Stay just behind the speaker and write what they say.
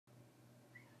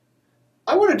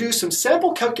I want to do some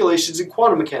sample calculations in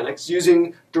quantum mechanics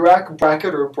using Dirac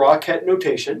bracket or bracket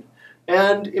notation.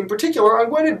 And in particular, I'm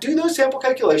going to do those sample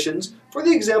calculations for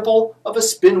the example of a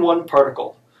spin-1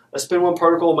 particle. A spin-1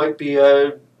 particle might be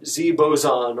a Z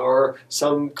boson or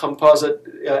some composite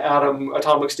atom,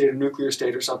 atomic state or nuclear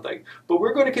state or something. But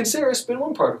we're going to consider a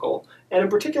spin-1 particle, and in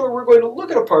particular, we're going to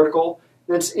look at a particle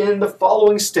that's in the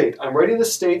following state. I'm writing the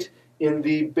state in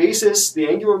the basis, the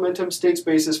angular momentum states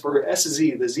basis for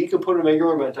SZ, the Z component of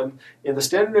angular momentum, in the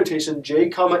standard notation J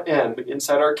comma M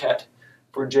inside our ket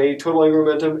for J total angular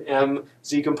momentum, M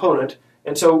Z component.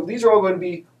 And so these are all going to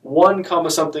be 1 comma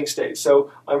something states.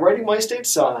 So I'm writing my state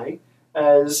psi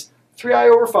as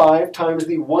 3i over 5 times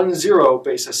the 1, 0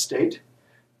 basis state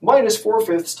minus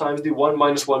 4/5 times the 1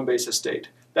 minus 1 basis state.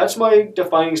 That's my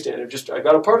defining state. I've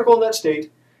got a particle in that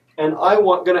state, and I'm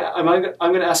going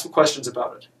to ask some questions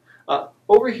about it.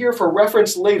 Over here for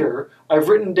reference later, I've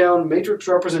written down matrix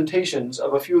representations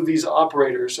of a few of these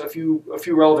operators, a few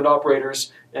relevant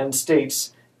operators and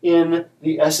states in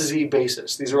the SZ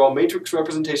basis. These are all matrix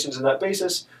representations in that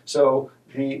basis. So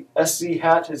the SZ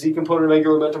hat, Z component of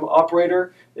angular momentum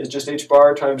operator, is just h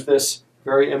bar times this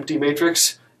very empty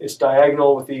matrix. It's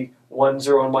diagonal with the 1,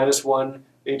 0, and minus 1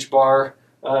 h bar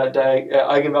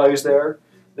eigenvalues there.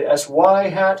 The SY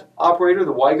hat operator,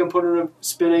 the Y component of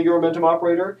spin angular momentum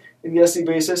operator in the SZ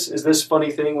basis, is this funny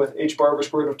thing with h bar over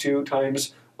square root of 2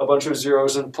 times a bunch of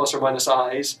zeros and plus or minus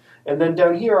i's. And then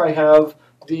down here I have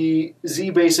the Z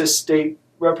basis state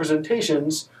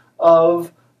representations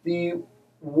of the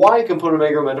Y component of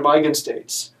angular momentum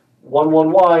eigenstates. 1,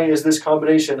 1, Y is this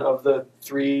combination of the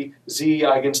 3 Z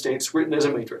eigenstates written as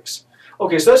a matrix.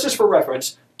 Okay, so that's just for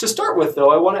reference. To start with,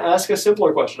 though, I want to ask a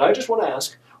simpler question. I just want to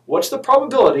ask, what's the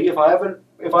probability, if I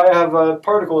have a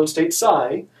particle in state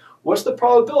psi, what's the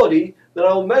probability that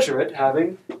I'll measure it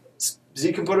having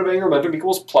Z component of angular momentum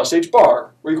equals plus h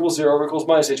bar, or equals 0, or equals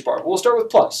minus h bar? Well, we'll start with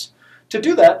plus. To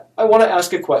do that, I want to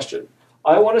ask a question.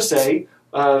 I want to say,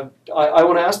 I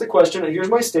want to ask the question, and here's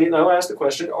my state, and I want to ask the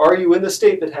question, are you in the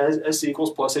state that has S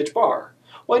equals plus h bar?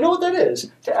 Well, I know what that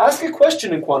is. To ask a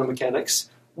question in quantum mechanics,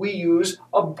 we use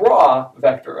a bra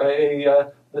vector,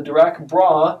 the Dirac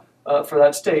bra for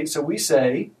that state. So we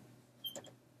say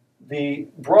the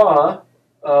bra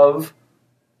of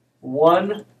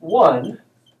 1, 1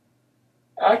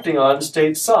 acting on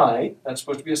state psi, that's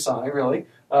supposed to be a psi, really,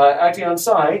 acting on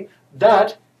psi,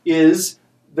 that is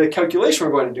the calculation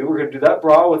we're going to do. We're going to do that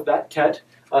bra with that ket.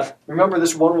 Remember,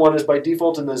 this 1, 1 is by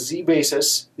default in the Z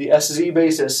basis, the SZ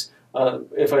basis,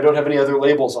 if I don't have any other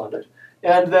labels on it.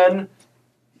 And then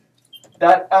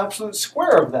that absolute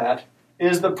square of that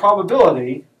is the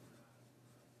probability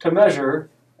to measure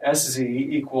SZ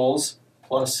equals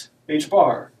plus h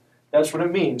bar. That's what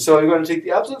it means. So I'm going to take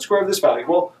the absolute square of this value.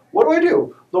 Well, what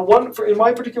do? In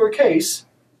my particular case,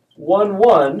 1,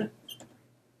 1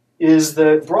 is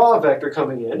the bra vector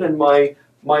coming in, and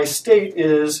my state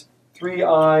is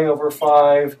 3i over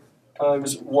 5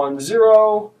 times 1,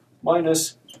 0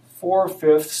 minus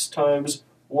 4/5 times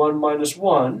 1 minus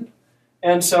 1.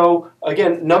 And so,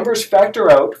 again, numbers factor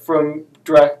out from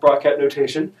Dirac bracket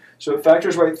notation, so it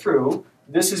factors right through.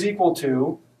 This is equal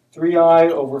to 3i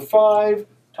over 5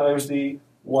 times the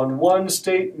 1, 1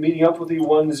 state meeting up with the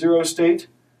 1, 0 state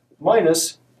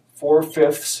minus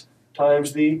 4/5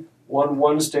 times the 1,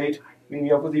 1 state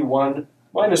meeting up with the 1,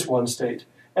 minus 1 state.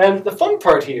 And the fun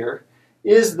part here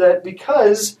is that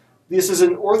because this is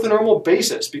an orthonormal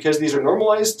basis, because these are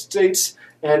normalized states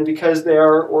and because they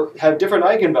are or have different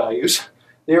eigenvalues,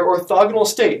 they are orthogonal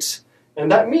states. And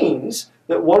that means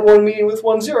that 1, 1 meeting with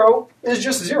 1, 0 is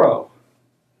just 0.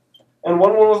 And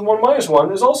 1, 1 with 1 minus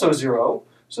 1 is also 0.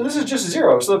 So this is just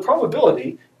 0. So the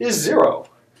probability is 0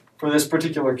 for this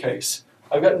particular case.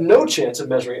 I've got no chance of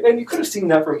measuring it. And you could have seen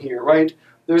that from here, right?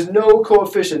 There's no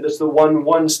coefficient that's the 1,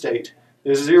 1 state.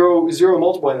 There's 0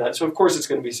 multiplying that. So of course it's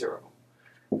going to be 0.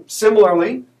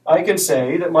 Similarly, I can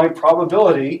say that my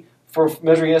probability for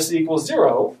measuring S equals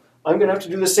 0, I'm going to have to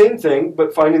do the same thing,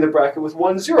 but finding the bracket with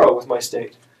 1, 0 with my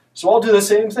state. So I'll do the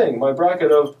same thing. My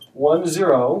bracket of 1,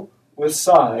 0 with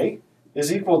psi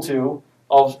is equal to,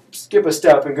 I'll skip a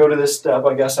step and go to this step.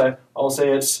 I guess I'll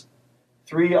say it's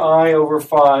 3i over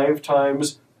 5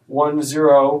 times 1,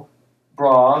 0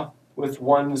 bra with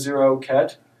 1, 0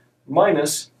 ket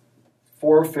minus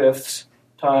 4/5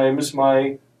 times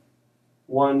my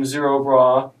 1, 0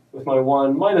 bra with my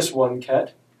 1, minus 1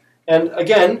 ket. And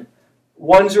again,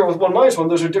 1, 0 with 1 minus 1,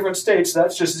 those are different states.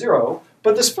 That's just 0.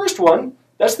 But this first one,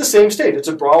 that's the same state. It's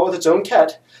a bra with its own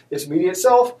ket. Its median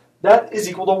itself, that is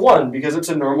equal to 1 because it's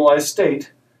a normalized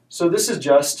state. So this is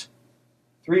just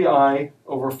 3i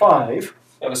over 5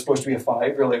 That was supposed to be a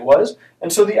 5, really it was.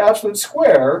 And so the absolute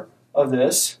square of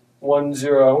this, 1,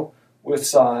 0 with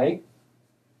psi,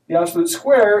 the absolute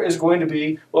square is going to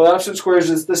be, well, the absolute square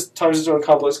is this times its own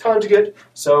complex conjugate,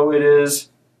 so it is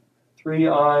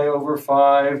 3i over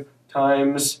 5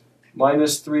 times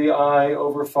minus 3i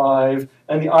over 5,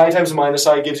 and the I times minus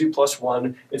I gives you plus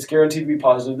 1. It's guaranteed to be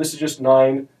positive. This is just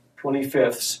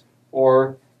 9/25,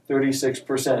 or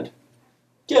 36%.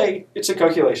 Yay, it's a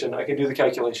calculation. I can do the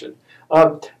calculation.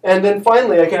 And then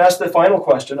finally, I can ask the final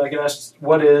question. I can ask,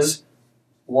 what is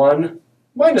 1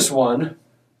 minus 1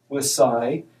 with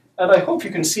psi? And I hope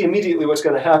you can see immediately what's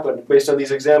going to happen based on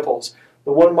these examples.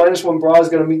 The 1 minus 1 bra is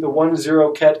going to meet the 1,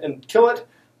 0 ket and kill it.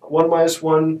 1 minus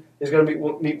 1 is going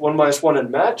to meet 1 minus 1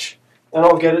 and match. And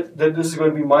I'll get it that this is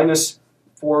going to be minus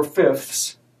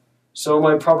 4/5. So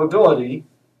my probability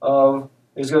of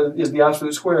is the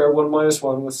absolute square, 1 minus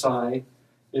 1 with psi,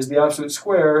 is the absolute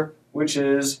square, which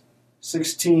is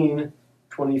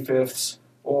 16/25,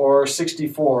 or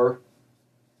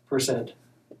 64%.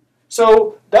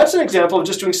 So that's an example of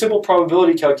just doing simple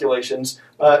probability calculations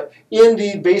in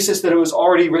the basis that it was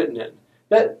already written in.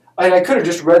 I could have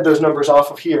just read those numbers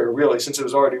off of here, really, since it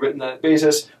was already written on that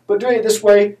basis, but doing it this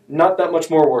way, not that much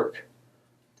more work.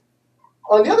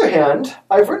 On the other hand,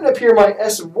 I've written up here my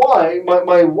SY,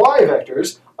 my Y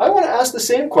vectors. I want to ask the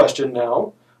same question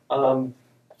now.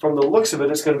 From the looks of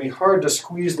it, it's going to be hard to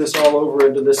squeeze this all over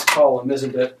into this column,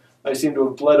 isn't it? I seem to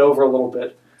have bled over a little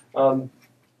bit. I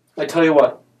tell you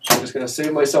what, I'm just going to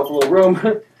save myself a little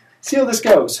room. See how this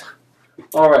goes.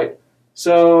 All right,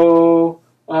 so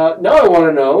now I want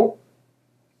to know,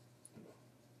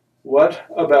 what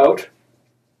about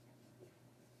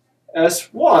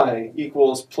Sy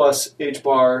equals plus h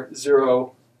bar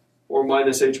 0 or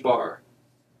minus h bar?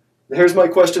 Here's my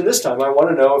question this time. I want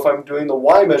to know if I'm doing the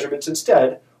y measurements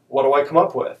instead, what do I come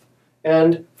up with?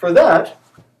 And for that,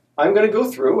 I'm going to go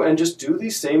through and just do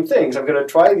these same things. I'm going to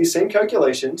try these same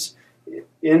calculations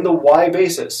in the y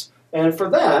basis. And for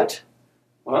that,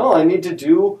 well, I need to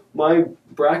do my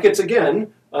brackets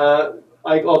again.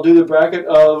 I'll do the bracket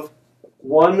of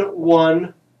 1,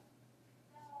 1,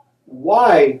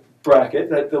 y bracket.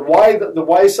 That the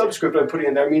y subscript I'm putting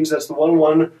in there means that's the 1,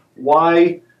 1,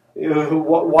 y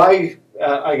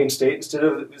eigenstate instead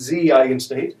of z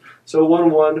eigenstate. So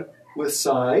 1, 1 with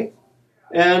psi.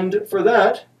 And for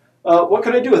that, what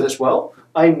can I do with this? Well,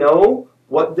 I know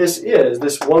what this is,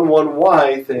 this 1, 1,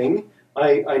 y thing.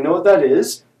 I know what that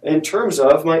is in terms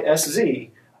of my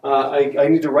sz. I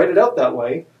need to write it out that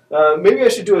way. Maybe I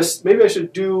should do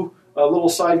a little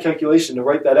side calculation to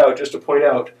write that out, just to point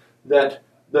out that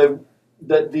the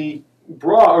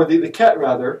bra, or the ket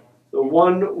rather, the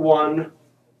 1, 1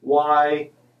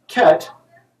 y ket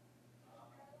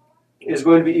is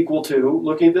going to be equal to,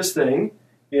 looking at this thing,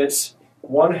 it's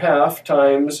 1/2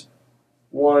 times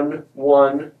 1,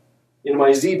 1 in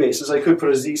my z basis. I could put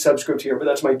a z subscript here, but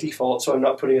that's my default, so I'm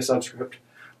not putting a subscript.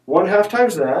 1/2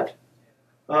 times that,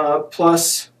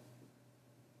 plus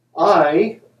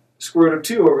I square root of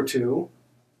 2 over 2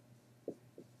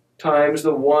 times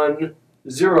the 1,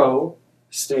 0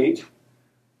 state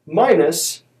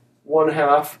minus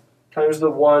 1/2 times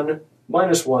the 1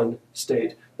 minus 1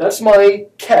 state. That's my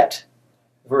ket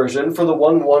version for the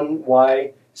 1, 1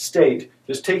 y state.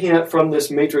 Just taking that from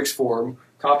this matrix form,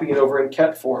 copying it over in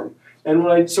ket form. And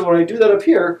when I do that up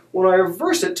here, when I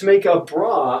reverse it to make a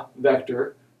bra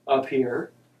vector up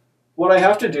here, what I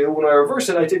have to do when I reverse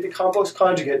it, I take the complex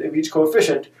conjugate of each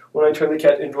coefficient when I turn the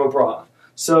ket into a bra.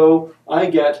 So I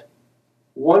get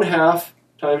 1/2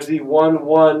 times the 1,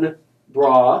 1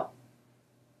 bra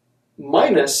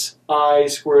minus I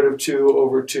square root of 2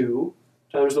 over 2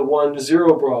 times the 1,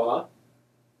 0 bra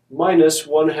minus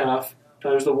 1/2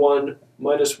 times the 1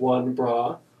 minus 1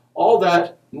 bra. All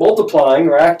that multiplying,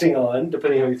 or acting on,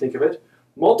 depending how you think of it,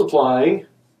 multiplying,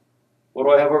 what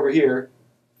do I have over here?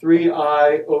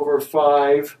 3i over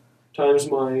 5 times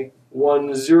my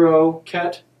 1, 0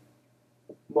 ket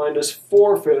minus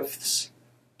 4/5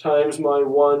 times my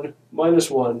 1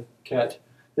 minus 1 ket.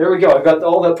 There we go. I've got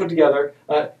all that put together.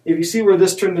 If you see where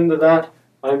this turned into that,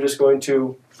 I'm just going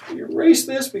to erase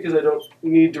this because I don't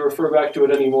need to refer back to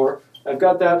it anymore. I've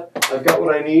got that. I've got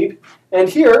what I need. And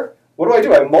here, what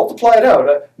do? I multiply it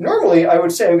out. Normally, I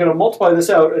would say I'm going to multiply this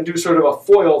out and do sort of a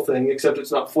FOIL thing, except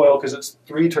it's not FOIL because it's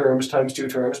 3 terms times 2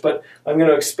 terms. But I'm going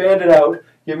to expand it out,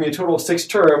 give me a total of 6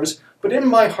 terms. But in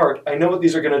my heart, I know what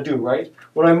these are going to do, right?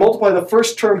 When I multiply the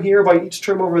first term here by each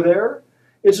term over there,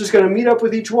 it's just going to meet up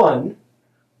with each one.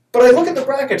 But I look at the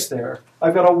brackets there.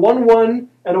 I've got a 1, 1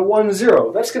 and a 1,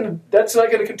 0. That's not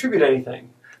going to contribute anything.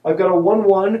 I've got a 1,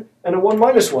 1 and a 1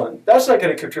 minus 1. That's not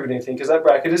going to contribute anything because that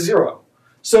bracket is 0.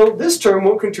 So this term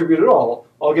won't contribute at all.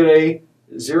 I'll get a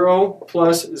 0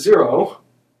 plus 0.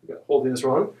 I'm holding this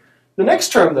wrong. The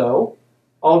next term, though,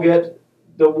 I'll get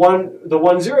the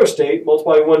 1, 0 state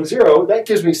multiplying 1, 0. That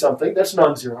gives me something. That's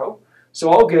non-zero.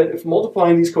 So I'll get, if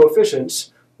multiplying these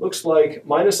coefficients, looks like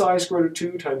minus I square root of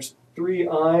 2 times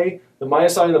 3i. The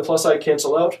minus I and the plus I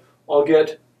cancel out. I'll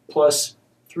get plus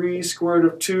 3 square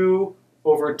root of 2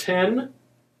 over 10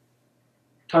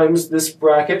 times this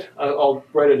bracket. I'll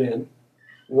write it in.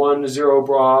 1, 0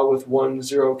 bra with 1,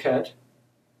 0 ket.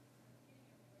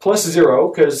 Plus 0,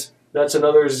 because that's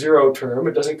another 0 term.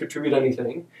 It doesn't contribute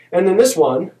anything. And then this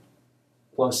one,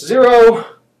 plus 0,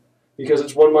 because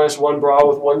it's 1 minus 1 bra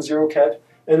with 1, 0 ket.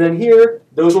 And then here,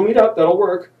 those will meet up. That'll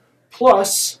work.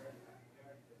 Plus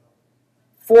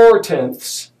 4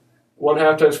 tenths.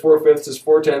 1/2 times 4/5 is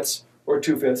 4 tenths, or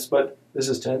 2/5, but this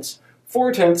is tenths.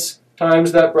 4 tenths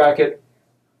times that bracket,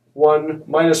 1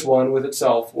 minus 1 with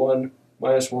itself. 1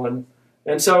 minus 1.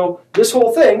 And so this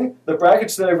whole thing, the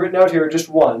brackets that I've written out here are just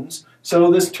ones.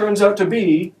 So this turns out to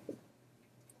be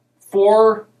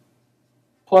 4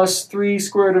 plus 3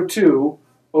 square root of 2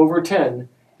 over 10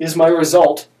 is my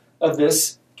result of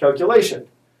this calculation.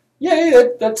 Yay,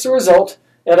 that's the result.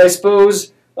 And I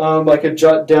suppose I could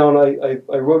jot down, I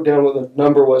wrote down what the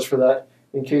number was for that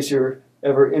in case you're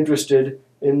ever interested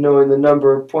in knowing the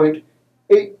number.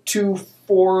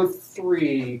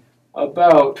 0.8243,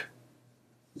 about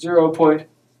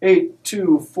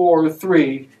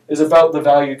 0.8243 is about the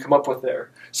value you come up with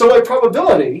there. So my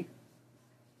probability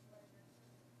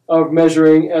of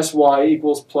measuring SY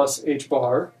equals plus H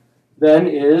bar then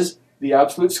is the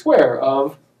absolute square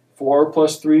of 4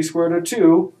 plus 3 square root of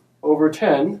 2 over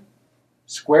 10.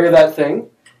 Square that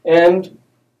thing, and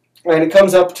it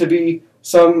comes up to be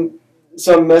some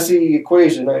messy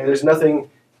equation. There's nothing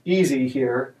easy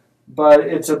here, but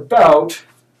it's about,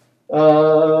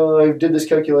 I did this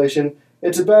calculation,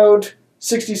 it's about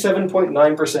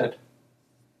 67.9%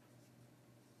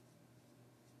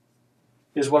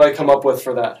 is what I come up with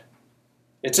for that.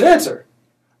 It's an answer.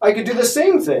 I could do the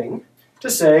same thing to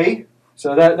say,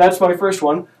 so that's my first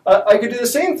one. I could do the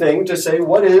same thing to say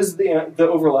what is the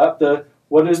overlap,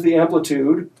 what is the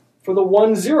amplitude for the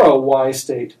 1, 0 y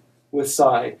state with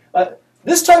psi.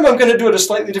 This time I'm going to do it a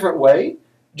slightly different way,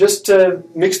 just to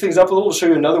mix things up a little, to show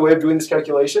you another way of doing this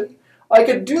calculation. I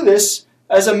could do this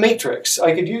as a matrix.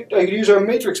 I could use our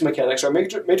matrix mechanics, our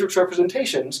matrix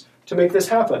representations, to make this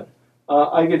happen.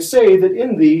 I could say that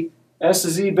in the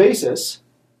SZ basis,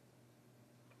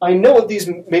 I know what these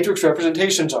matrix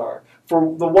representations are.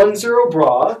 For the 1, 0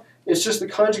 bra, it's just the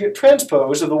conjugate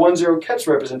transpose of the 1, 0 ket's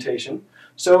representation.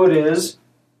 So it is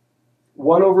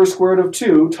 1 over square root of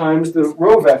 2 times the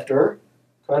row vector.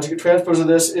 Conjugate transpose of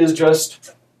this is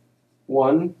just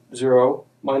 1, 0,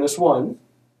 minus 1,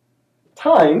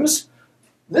 times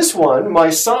this one, my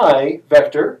psi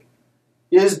vector,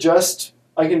 is just,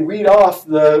 I can read off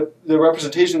the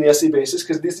representation of the SZ basis,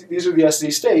 because these are the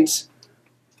SZ states.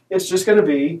 It's just going to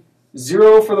be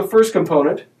 0 for the first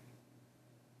component,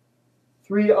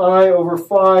 3i over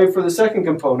 5 for the second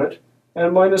component,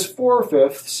 and minus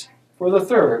 4/5 for the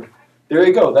third. There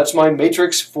you go. That's my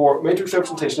matrix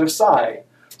representation of psi.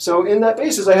 So in that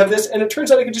basis, I have this, and it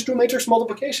turns out I can just do matrix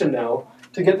multiplication now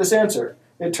to get this answer.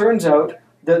 It turns out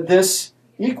that this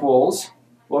equals,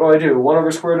 what do? 1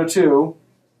 over square root of 2.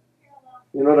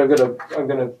 You know what? I'm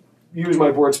gonna use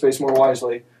my board space more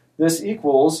wisely. This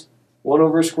equals 1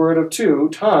 over square root of 2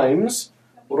 times,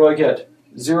 what do I get?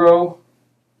 0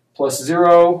 plus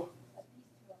 0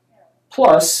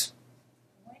 plus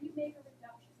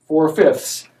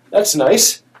 4/5. That's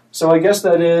nice. So I guess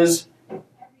that is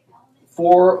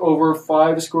 4 over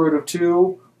 5 square root of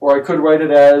 2, or I could write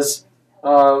it as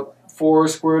 4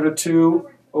 square root of 2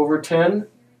 over 10.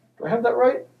 Do I have that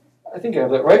right? I think I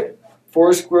have that right.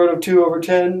 4 square root of 2 over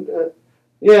 10.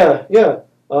 Yeah.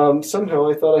 Somehow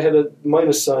I thought I had a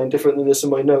minus sign different than this in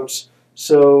my notes.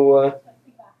 So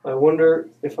I wonder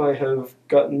if I have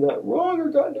gotten that wrong or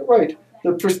gotten it right.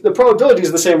 The probability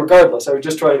is the same regardless. I was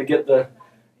just trying to get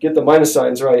the minus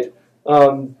signs right.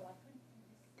 I'm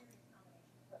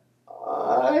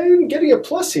getting a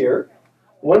plus here.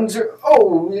 1, 0.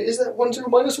 Oh, is that 1, 0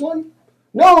 minus 1?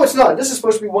 No, it's not. This is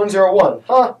supposed to be 1, 0, 1.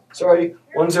 Huh? Sorry.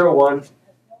 1, 0, 1.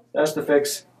 That's the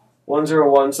fix. 1,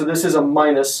 0, 1. So this is a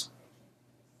minus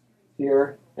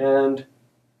here, and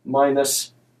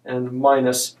minus, and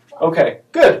minus. Okay,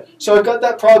 good. So I've got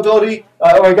that probability,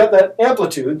 or I got that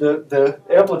amplitude, the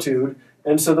amplitude,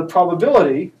 and so the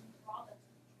probability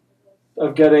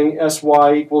of getting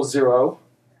SY equals 0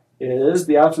 is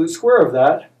the absolute square of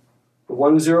that, the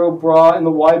 1, 0 bra in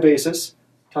the y basis,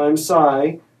 times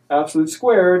psi, absolute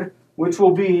squared, which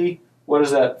will be what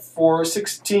is that,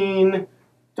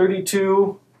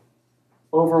 1632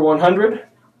 over 100,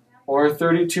 or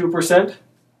 32%.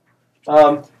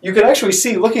 You can actually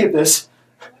see, looking at this,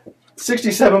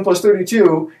 67 plus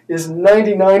 32 is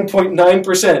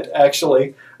 99.9%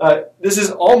 actually. This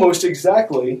is almost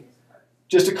exactly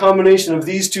just a combination of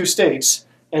these two states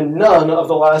and none of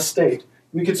the last state.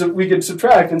 We could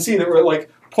subtract and see that we're at like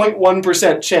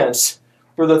 0.1% chance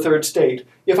for the third state.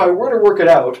 If I were to work it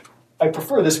out, I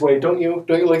prefer this way, don't you?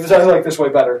 Don't you like this? I like this way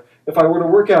better. If I were to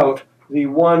work out the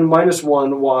 1 minus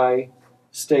 1 y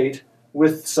state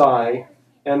with psi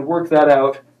and work that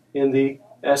out in the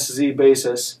SZ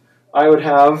basis, I would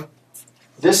have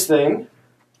this thing,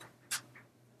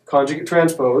 conjugate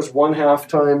transpose, 1/2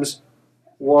 times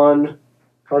 1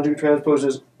 conjugate transpose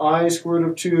is I square root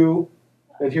of 2,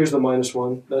 and here's the minus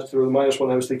 1. That's the minus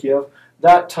 1 I was thinking of.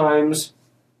 That times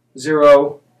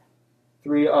 0,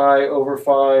 3i over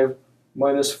 5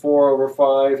 minus 4 over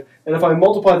 5. And if I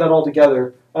multiply that all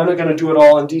together, I'm not going to do it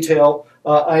all in detail.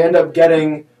 I end up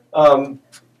getting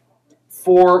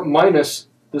 4 minus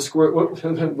the square,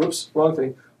 whoops, wrong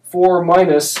thing. 4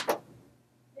 minus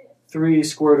 3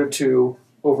 square root of 2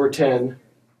 over 10.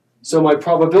 So my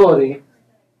probability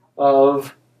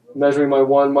of measuring my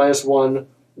 1 minus 1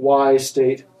 y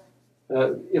state,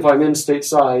 if I'm in state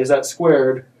psi, is that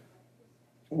squared,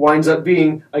 winds up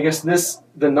being, I guess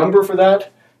the number for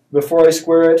that, before I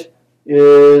square it,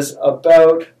 is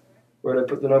about, where did I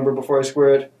put the number before I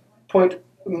square it?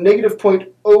 Negative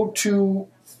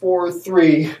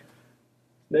 0.0243.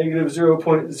 Negative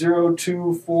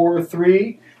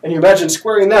 0.0243. And you imagine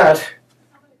squaring that,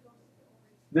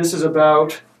 this is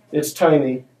about, it's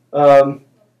tiny.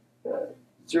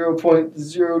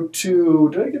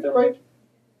 0.02, did I get that right?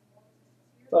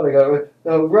 Thought I got it right.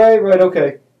 No, right,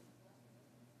 okay.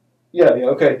 Yeah,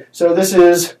 okay. So this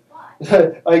is,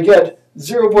 I get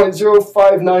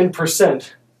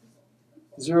 0.059%.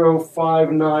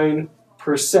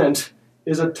 0.059%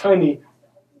 is a tiny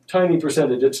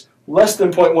percentage. It's less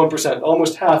than 0.1%,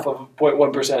 almost half of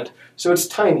 0.1%. So it's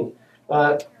tiny.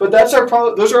 But those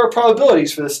are our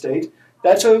probabilities for the state.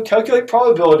 That's how we calculate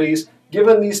probabilities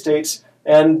given these states,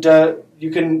 and you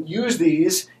can use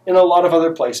these in a lot of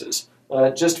other places.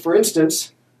 Just for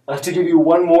instance, to give you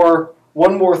one more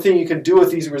thing you can do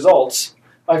with these results,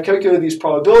 I've calculated these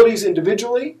probabilities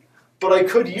individually, but I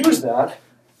could use that.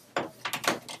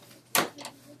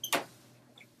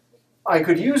 I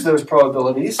could use those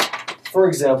probabilities, for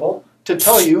example, to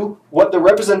tell you what the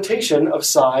representation of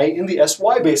psi in the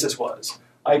SY basis was.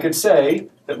 I could say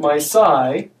that my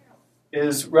psi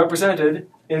is represented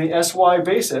in the SY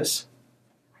basis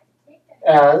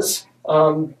as,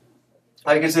 I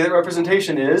could say that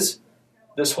representation is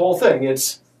this whole thing.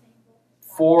 It's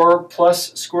 4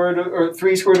 plus square root, or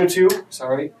 3 square root of 2,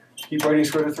 sorry, keep writing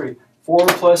square root of 3. 4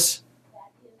 plus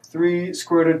 3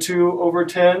 square root of 2 over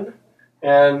 10,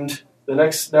 and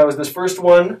that was this first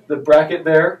one, the bracket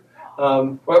there.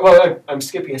 Well, I'm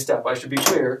skipping a step. I should be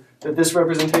clear that this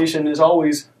representation is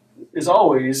always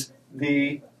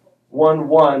the 1,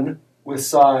 1 with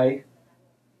psi,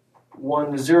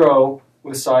 1, 0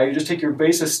 with psi. You just take your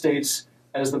basis states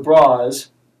as the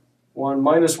bras, 1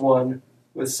 minus 1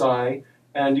 with psi,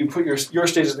 and you put your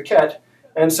state as the ket.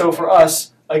 And so for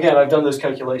us, again, I've done those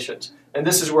calculations. And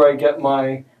this is where I get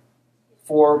my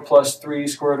 4 plus 3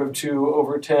 square root of 2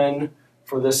 over 10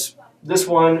 for this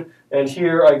one. And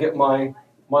here I get my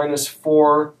minus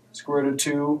 4 square root of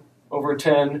 2 over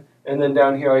 10. And then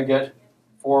down here I get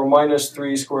 4 minus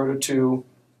 3 square root of 2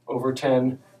 over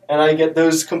 10. And I get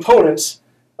those components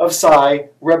of psi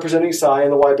representing psi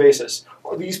in the y basis.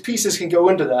 These pieces can go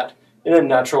into that in a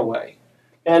natural way.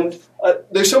 And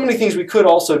there's so many things we could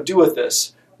also do with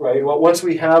this, right? Well, once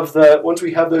we have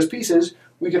those pieces,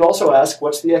 we could also ask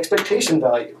what's the expectation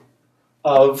value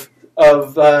of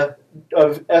sy,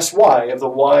 of the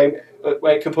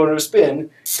y component of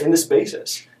spin in this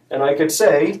basis. And I could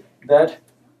say that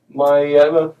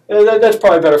that's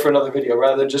probably better for another video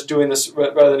rather than just doing this,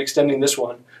 rather than extending this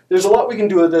one. There's a lot we can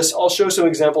do with this. I'll show some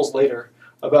examples later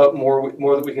about more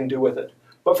that we can do with it.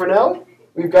 But for now,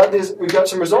 we've got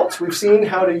some results. We've seen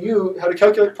how to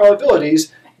calculate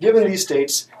probabilities given these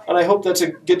states, and I hope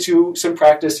that gets you some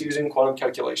practice using quantum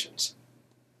calculations.